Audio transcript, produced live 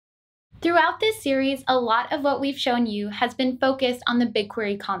Throughout this series, a lot of what we've shown you has been focused on the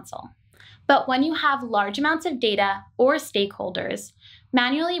BigQuery console. But when you have large amounts of data or stakeholders,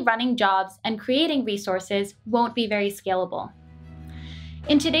 manually running jobs and creating resources won't be very scalable.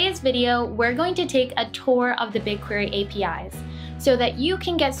 In today's video, we're going to take a tour of the BigQuery APIs so that you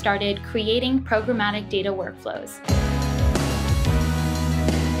can get started creating programmatic data workflows.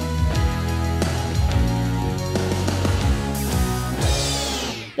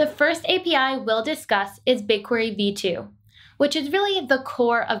 The first API we'll discuss is BigQuery V2, which is really the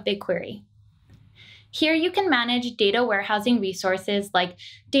core of BigQuery. Here you can manage data warehousing resources like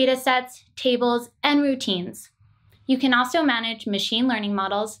datasets, tables, and routines. You can also manage machine learning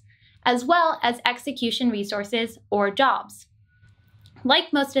models, as well as execution resources or jobs.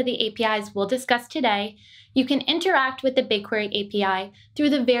 Like most of the APIs we'll discuss today, you can interact with the BigQuery API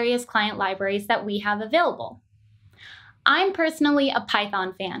through the various client libraries that we have available. I'm personally a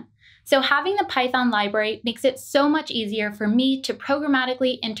Python fan, so having the Python library makes it so much easier for me to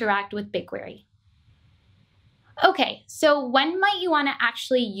programmatically interact with BigQuery. Okay, so when might you want to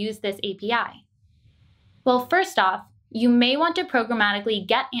actually use this API? Well, first off, you may want to programmatically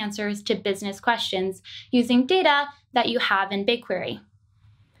get answers to business questions using data that you have in BigQuery.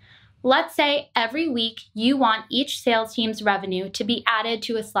 Let's say every week you want each sales team's revenue to be added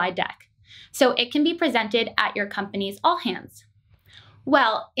to a slide deck, so it can be presented at your company's all hands.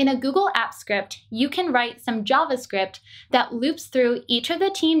 Well, in a Google Apps script, you can write some JavaScript that loops through each of the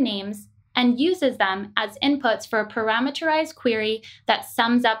team names and uses them as inputs for a parameterized query that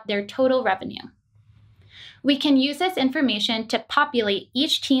sums up their total revenue. We can use this information to populate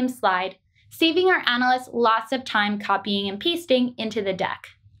each team's slide, saving our analysts lots of time copying and pasting into the deck.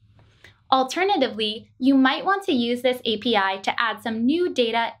 Alternatively, you might want to use this API to add some new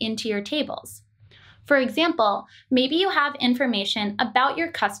data into your tables. For example, maybe you have information about your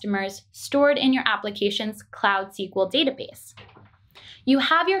customers stored in your application's Cloud SQL database. You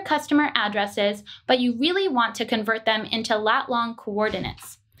have your customer addresses, but you really want to convert them into lat-long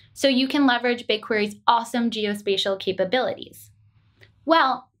coordinates, so you can leverage BigQuery's awesome geospatial capabilities.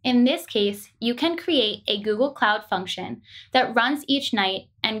 Well, in this case, you can create a Google Cloud function that runs each night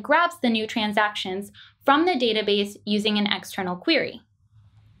and grabs the new transactions from the database using an external query.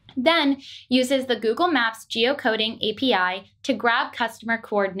 Then uses the Google Maps geocoding API to grab customer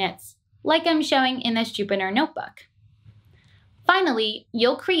coordinates, like I'm showing in this Jupyter notebook. Finally,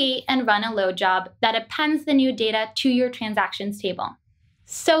 you'll create and run a load job that appends the new data to your transactions table.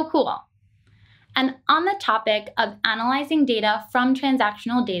 So cool! And on the topic of analyzing data from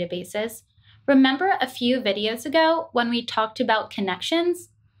transactional databases, remember a few videos ago when we talked about connections,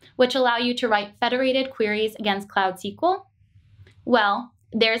 which allow you to write federated queries against Cloud SQL? Well,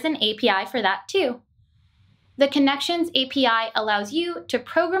 there's an API for that too. The Connections API allows you to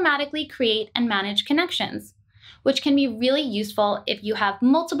programmatically create and manage connections, which can be really useful if you have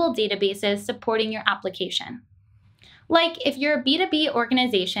multiple databases supporting your application. Like if you're a B2B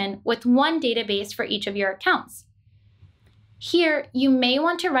organization with one database for each of your accounts. Here, you may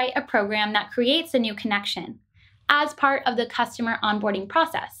want to write a program that creates a new connection as part of the customer onboarding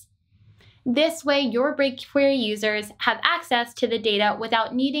process. This way, your BigQuery users have access to the data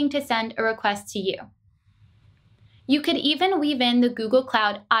without needing to send a request to you. You could even weave in the Google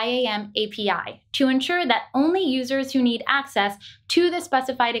Cloud IAM API to ensure that only users who need access to the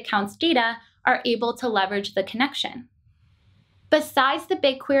specified account's data are able to leverage the connection. Besides the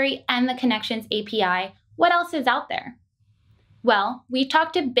BigQuery and the Connections API, what else is out there? Well, we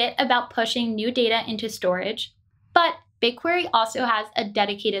talked a bit about pushing new data into storage, but BigQuery also has a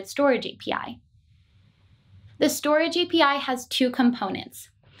dedicated storage API. The storage API has two components.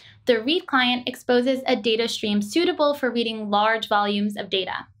 The read client exposes a data stream suitable for reading large volumes of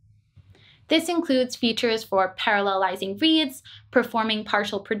data. This includes features for parallelizing reads, performing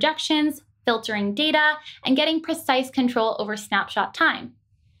partial projections, filtering data, and getting precise control over snapshot time.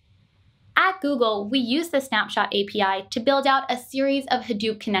 At Google, we use the Snapshot API to build out a series of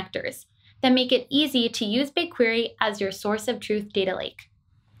Hadoop connectors that make it easy to use BigQuery as your source of truth data lake.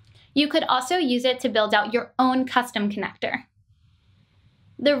 You could also use it to build out your own custom connector.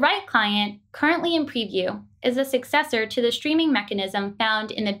 The write client, currently in preview, is a successor to the streaming mechanism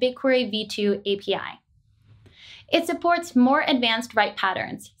found in the BigQuery V2 API. It supports more advanced write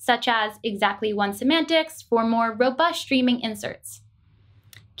patterns, such as exactly one semantics for more robust streaming inserts.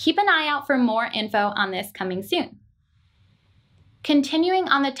 Keep an eye out for more info on this coming soon. Continuing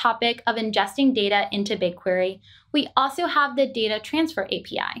on the topic of ingesting data into BigQuery, we also have the Data Transfer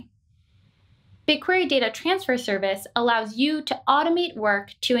API. BigQuery Data Transfer Service allows you to automate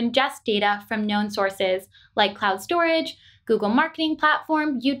work to ingest data from known sources like cloud storage, Google Marketing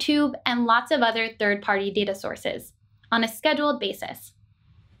Platform, YouTube, and lots of other third-party data sources on a scheduled basis.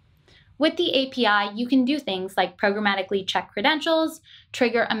 With the API, you can do things like programmatically check credentials,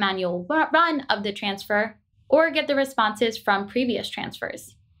 trigger a manual run of the transfer, or get the responses from previous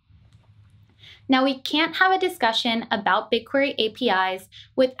transfers. Now, we can't have a discussion about BigQuery APIs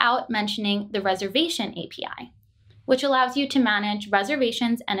without mentioning the Reservation API, which allows you to manage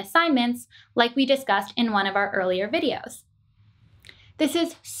reservations and assignments like we discussed in one of our earlier videos. This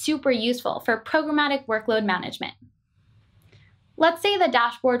is super useful for programmatic workload management. Let's say the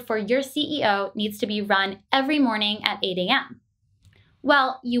dashboard for your CEO needs to be run every morning at 8 a.m.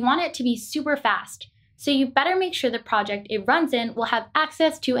 Well, you want it to be super fast, so you better make sure the project it runs in will have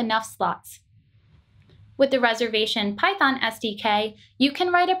access to enough slots. With the Reservation Python SDK, you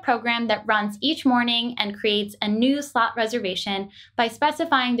can write a program that runs each morning and creates a new slot reservation by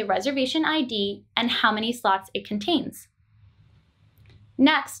specifying the reservation ID and how many slots it contains.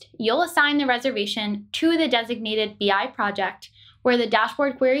 Next, you'll assign the reservation to the designated BI project where the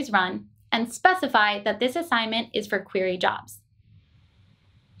dashboard queries run and specify that this assignment is for query jobs.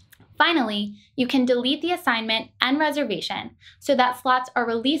 Finally, you can delete the assignment and reservation so that slots are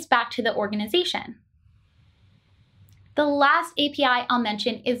released back to the organization. The last API I'll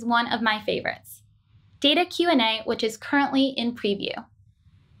mention is one of my favorites, Data Q&A, which is currently in preview.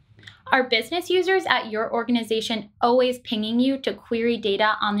 Are business users at your organization always pinging you to query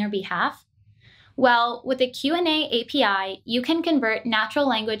data on their behalf? Well, with the Q&A API, you can convert natural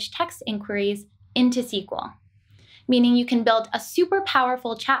language text inquiries into SQL, meaning you can build a super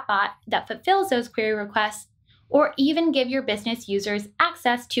powerful chatbot that fulfills those query requests, or even give your business users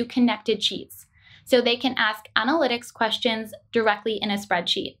access to connected sheets, so they can ask analytics questions directly in a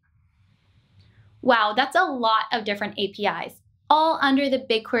spreadsheet. Wow, that's a lot of different APIs, all under the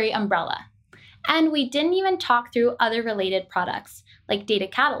BigQuery umbrella. And we didn't even talk through other related products, like Data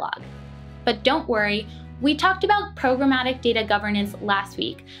Catalog. But don't worry, we talked about programmatic data governance last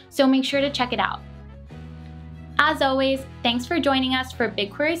week, so make sure to check it out. As always, thanks for joining us for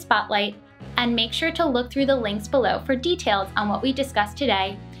BigQuery Spotlight, and make sure to look through the links below for details on what we discussed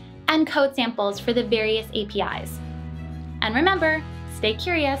today and code samples for the various APIs. And remember, stay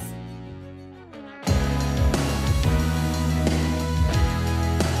curious.